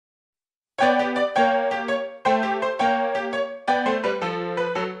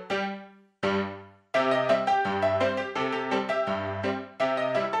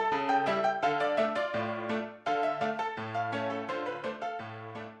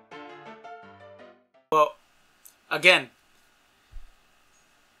again.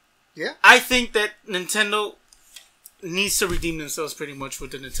 Yeah. I think that Nintendo needs to redeem themselves pretty much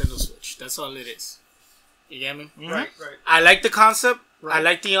with the Nintendo Switch. That's all it is. You get me? Mm-hmm. Right. I like the concept. Right. I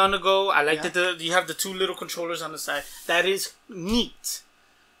like the on the go. I like that you have the two little controllers on the side. That is neat.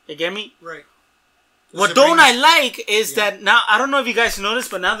 You get me? Right. What don't I like is that now, I don't know if you guys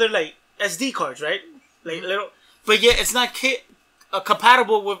noticed, but now they're like SD cards, right? Like little, but yeah, it's not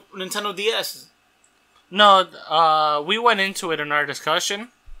compatible with Nintendo DS. No, we went into it in our discussion.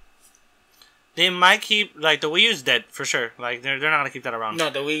 They might keep, like, the Wii U's dead, for sure. Like, they're not going to keep that around. No,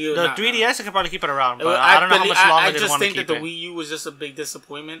 the Wii U... The 3DS, they could probably keep it around, but I don't know how much longer they want to keep it. I just think that the Wii U was just a big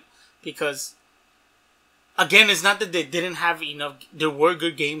disappointment, because, again, it's not that they didn't have enough... There were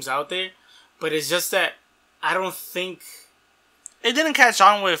good games out there, but it's just that I don't think... It didn't catch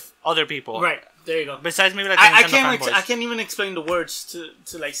on with other people. Right, there you go. Besides maybe, like, the Nintendo fanboys. I can't even explain the words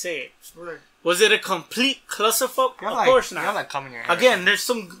to like, say it. Right. Was it a complete clusterfuck? Of course not. You're like coming your hair. Again, there's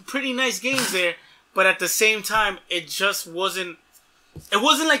some pretty nice games there, but at the same time, it just wasn't. It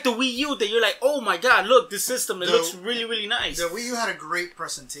wasn't like the Wii U that you're like, oh my god, look, this system, it looks really, really nice. The Wii U had a great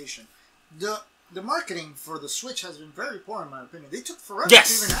presentation. The marketing for the Switch has been very poor, in my opinion. They took forever to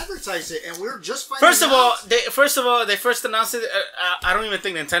even advertise it, and we're just finding First of all, they first announced it. I don't even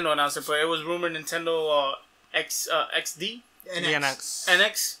think Nintendo announced it, but it was rumored Nintendo XD. NX.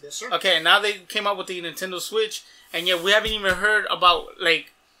 NX? Yes, sir. Okay, now they came out with the Nintendo Switch, and yet we haven't even heard about,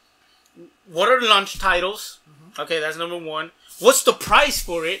 like, what are the launch titles? Mm-hmm. Okay, that's number one. What's the price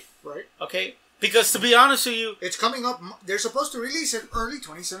for it? Right. Okay, because to be honest with you... It's coming up... They're supposed to release it early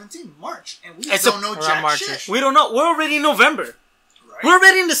 2017, March, and we don't know jack shit. We don't know. We're already in November. Right. We're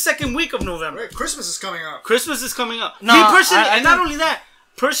already in the second week of November. Right. Christmas is coming up. Christmas is coming up. No, me personally, and not only that...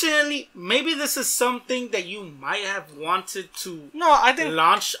 Personally, maybe this is something that you might have wanted to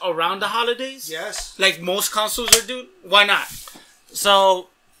launch around the holidays. Yes. Like most consoles are doing. Why not? So,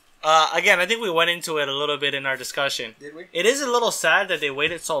 again, I think we went into it a little bit in our discussion. Did we? It is a little sad that they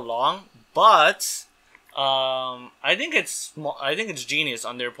waited so long, but I think it's genius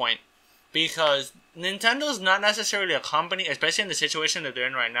on their point, because Nintendo's not necessarily a company, especially in the situation that they're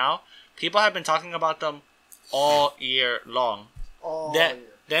in right now. People have been talking about them all year long.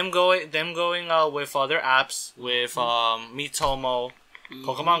 Them going with other apps, with Miitomo,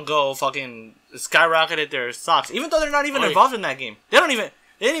 Pokemon Go, fucking skyrocketed their stocks. Even though they're not even involved in that game, they didn't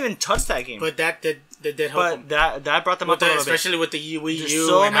even touch that game. But that did help them. That brought them up a little bit, especially with the Wii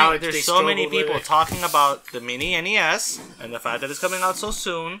U. There's so many people talking about the mini NES and the fact that it's coming out so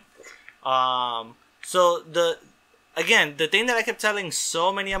soon. So the thing that I kept telling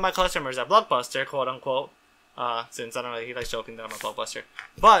so many of my customers at Blockbuster, quote unquote. Since I don't know, he likes joking that I'm a Blockbuster.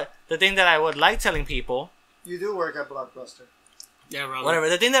 But the thing that I would like telling people... You do work at Blockbuster. Yeah, brother. Whatever.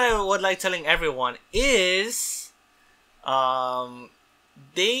 The thing that I would like telling everyone is...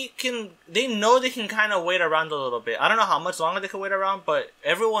 They know they can kind of wait around a little bit. I don't know how much longer they can wait around, but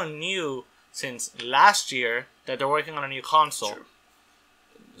everyone knew since last year that they're working on a new console. True.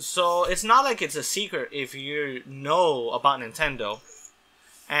 So it's not like it's a secret if you know about Nintendo.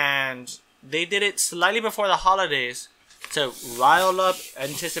 And... They did it slightly before the holidays to rile up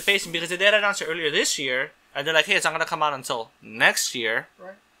anticipation, because they did announce it earlier this year, and they're like, hey, it's not going to come out until next year.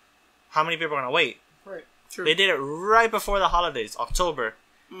 Right. How many people are going to wait? Right. True. They did it right before the holidays, October.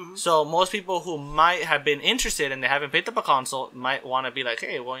 Mm-hmm. So most people who might have been interested and they haven't picked up a console might want to be like,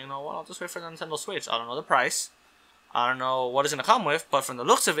 hey, well, you know what, I'll just wait for the Nintendo Switch. I don't know the price. I don't know what it's going to come with, but from the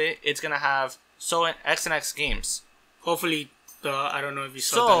looks of it, it's going to have X and X games. Hopefully... I don't know if you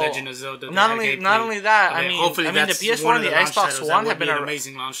saw the Legend of Zelda. Not only that, I mean the PS4 and the Xbox One have been an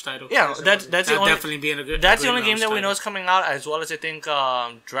amazing launch title. Yeah, that's the only definitely being a good. That's the only game that we know is coming out, as well as I think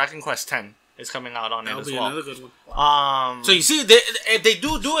Dragon Quest X is coming out on it as well. Another good one. So you see, if they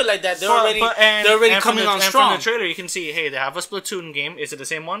do it like that, they're already coming on strong. From the trailer, you can see, hey, they have a Splatoon game. Is it the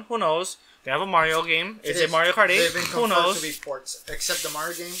same one? Who knows? They have a Mario game. Is it Mario Kart 8? They've been Who knows? to be ports, except the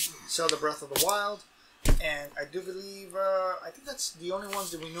Mario game, Zelda Breath of the Wild. And I do believe, I think that's the only ones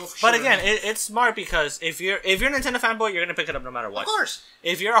that we know for sure. But again, it's smart, because if you're a Nintendo fanboy, you're gonna pick it up no matter what. Of course.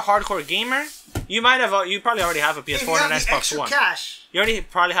 If you're a hardcore gamer, you probably already have a PS4 and an Xbox One. Cash. You already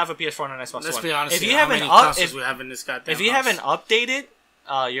probably have a PS4 and an Xbox One. Let's be honest. If you haven't updated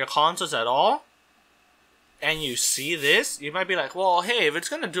your consoles at all, and you see this, you might be like, well, hey, if it's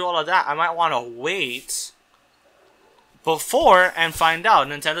gonna do all of that, I might want to wait before and find out.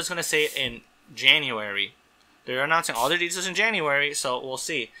 Nintendo's gonna say it in January. They're announcing all their details in January, so we'll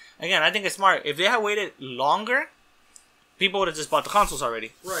see. Again, I think it's smart. If they had waited longer, people would have just bought the consoles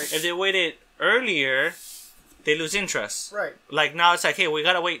already. Right. If they waited earlier, they lose interest. Right. Like now it's like, hey, we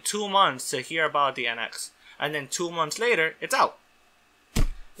gotta wait 2 months to hear about the NX. and then 2 months later, it's out.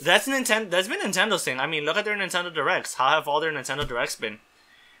 That's Nintendo. That's been Nintendo's thing. I mean, look at their Nintendo Directs. How have all their Nintendo Directs been?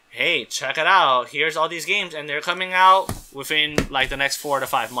 Hey, check it out. Here's all these games, and they're coming out within like the next 4 to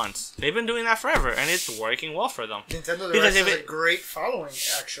 5 months. They've been doing that forever, and it's working well for them. Nintendo Direct has a great following,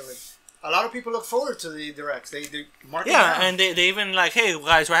 actually. A lot of people look forward to the Directs. They market Yeah, and they even like, hey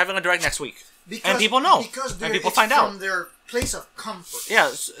guys, we're having a Direct next week, and people know, and people find out from their place of comfort. Yeah,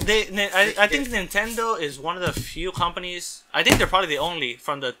 I think Nintendo is one of the few companies. I think they're probably the only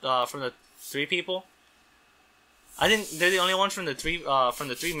from the three people. I think they're the only ones from the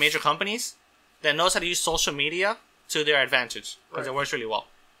three major companies that knows how to use social media to their advantage because it works really well.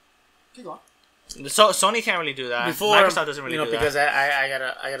 Keep going. So Sony can't really do that. Before, Microsoft doesn't really do because that. I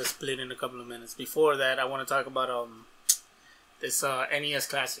gotta split in a couple of minutes. Before that, I want to talk about this NES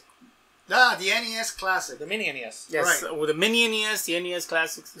Classic. Ah, the NES Classic. The mini NES. Yes, right. With the mini NES, the NES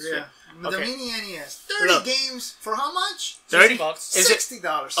Classics. Yeah, okay. The mini NES. 30 games for how much? $30.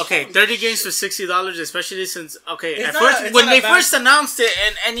 $60. Okay, 30 games for $60, especially since It's when not they a bad- first announced it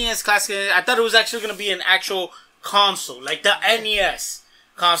in NES Classic, I thought it was actually gonna be an actual console, like the NES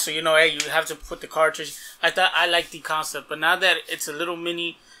console. You know, hey, you have to put the cartridge. I liked the concept, but now that it's a little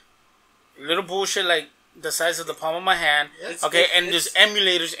bullshit, like the size of the palm of my hand. And there's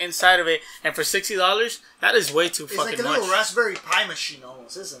emulators inside of it, and for $60, that is way too fucking much. It's like a little Raspberry Pi machine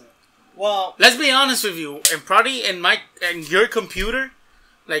almost, isn't it? Well, let's be honest with you, and probably in your computer,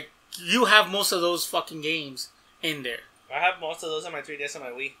 like you have most of those fucking games in there. I have most of those on my 3DS on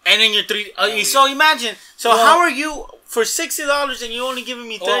my Wii. And then your so imagine. So how are you for $60 and you only giving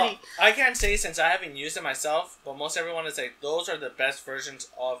me 30? Well, I can't say since I haven't used it myself, but most everyone is like those are the best versions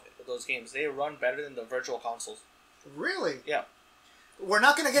of those games. They run better than the virtual consoles. Really? Yeah. We're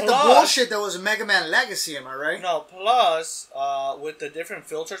not gonna get the bullshit that was Mega Man Legacy, am I right? No. Plus, with the different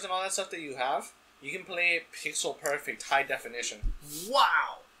filters and all that stuff that you have, you can play pixel perfect high definition.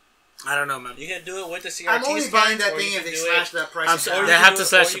 Wow. I don't know, man. You can do it with the CRT. I'm only buying that thing if they slash that price. They have to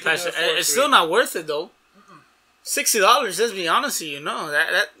slash the price. It's still not worth it though. $60. Let's be honest with you. No,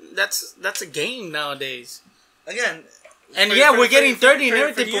 that's a game nowadays. Again. And we're getting 30 and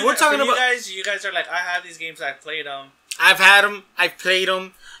everything, but we're talking about you guys are like, I have these games, I've played them. I've had them, I've played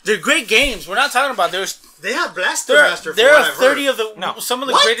them. They're great games. We're not talking about they have Blaster Master. There are 30 of some of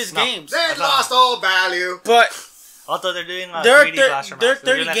the greatest games. They lost all value. But although they're doing they're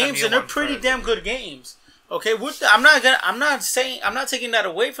 30 games and they're pretty damn good games. Okay, I'm not taking that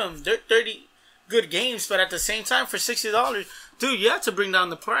away from them. They're 30 good games, but at the same time, for $60, dude, you have to bring down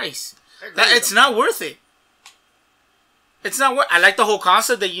the price. It's not worth it. It's not worth. I like the whole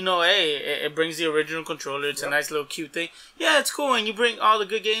concept that hey, it brings the original controller. It's a nice little cute thing. Yeah, it's cool, and you bring all the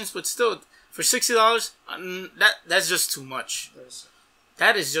good games, but still, for $60, that's just too much.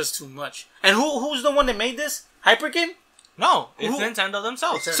 That is just too much. And who's the one that made this? Hyperkin? No, it's Nintendo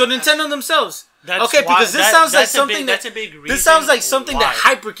themselves. So Nintendo themselves. That's because this sounds like something that's a big reason. This sounds like something that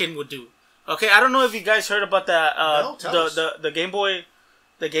Hyperkin would do. Okay, I don't know if you guys heard about that. The Game Boy,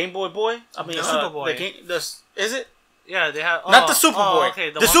 the Game Boy Boy. I mean, Super Boy. Is it? Yeah, they have not the Super Boy. Okay,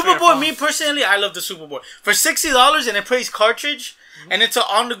 the Super Boy. Me personally, I love the Super Boy. For $60 and it plays cartridge and it's an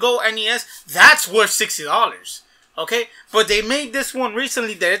on-the-go NES. That's worth $60. Okay, but they made this one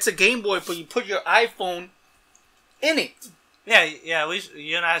recently that it's a Game Boy, but you put your iPhone in it. Yeah.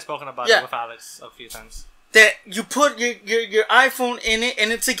 You and I have spoken about it with Alex a few times. That you put your iPhone in it,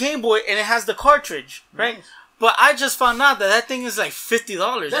 and it's a Game Boy, and it has the cartridge, right? Nice. But I just found out that thing is like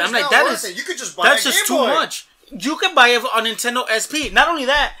 $50. I'm like, you could just buy that's just too much. You can buy it on Nintendo SP. Not only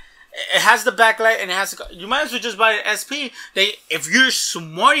that, it has the backlight and it has. You might as well just buy an SP. If you're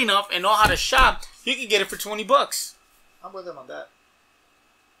smart enough and know how to shop, you can get it for $20. I'm with them on that.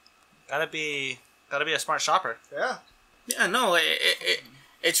 Gotta be a smart shopper. Yeah. Yeah, no,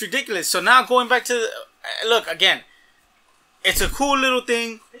 it's ridiculous. So now going back to look again, it's a cool little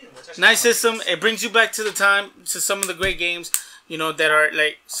thing, nice system. It brings you back to the time to some of the great games, that are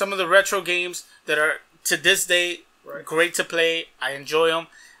like some of the retro games that are to this day great to play. I enjoy them,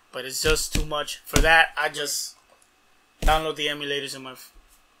 but it's just too much for that. I just download the emulators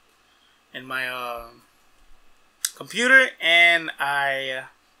in my computer and I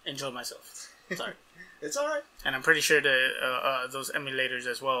enjoy myself. Sorry. It's alright. And I'm pretty sure that those emulators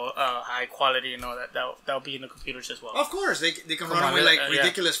as well, high quality and all that'll be in the computers as well. Of course, they can run with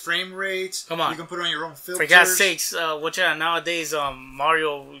ridiculous frame rates. Come on, you can put on your own filters. For God's sakes, nowadays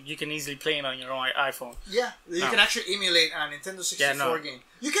Mario you can easily play it on your own iPhone. Yeah, you can actually emulate a Nintendo 64 game.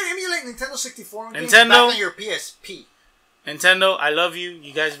 You can emulate Nintendo 64 games back on your PSP. Nintendo, I love you.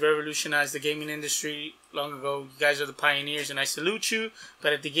 You guys revolutionized the gaming industry long ago. You guys are the pioneers, and I salute you.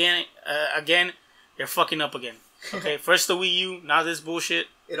 But at the again, They're fucking up again. Okay, first the Wii U, now this bullshit.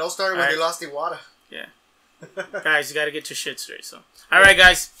 It all started when they lost Iwata. Yeah. Guys, you gotta get your shit straight. So, all right,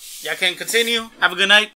 guys, y'all can continue. Have a good night.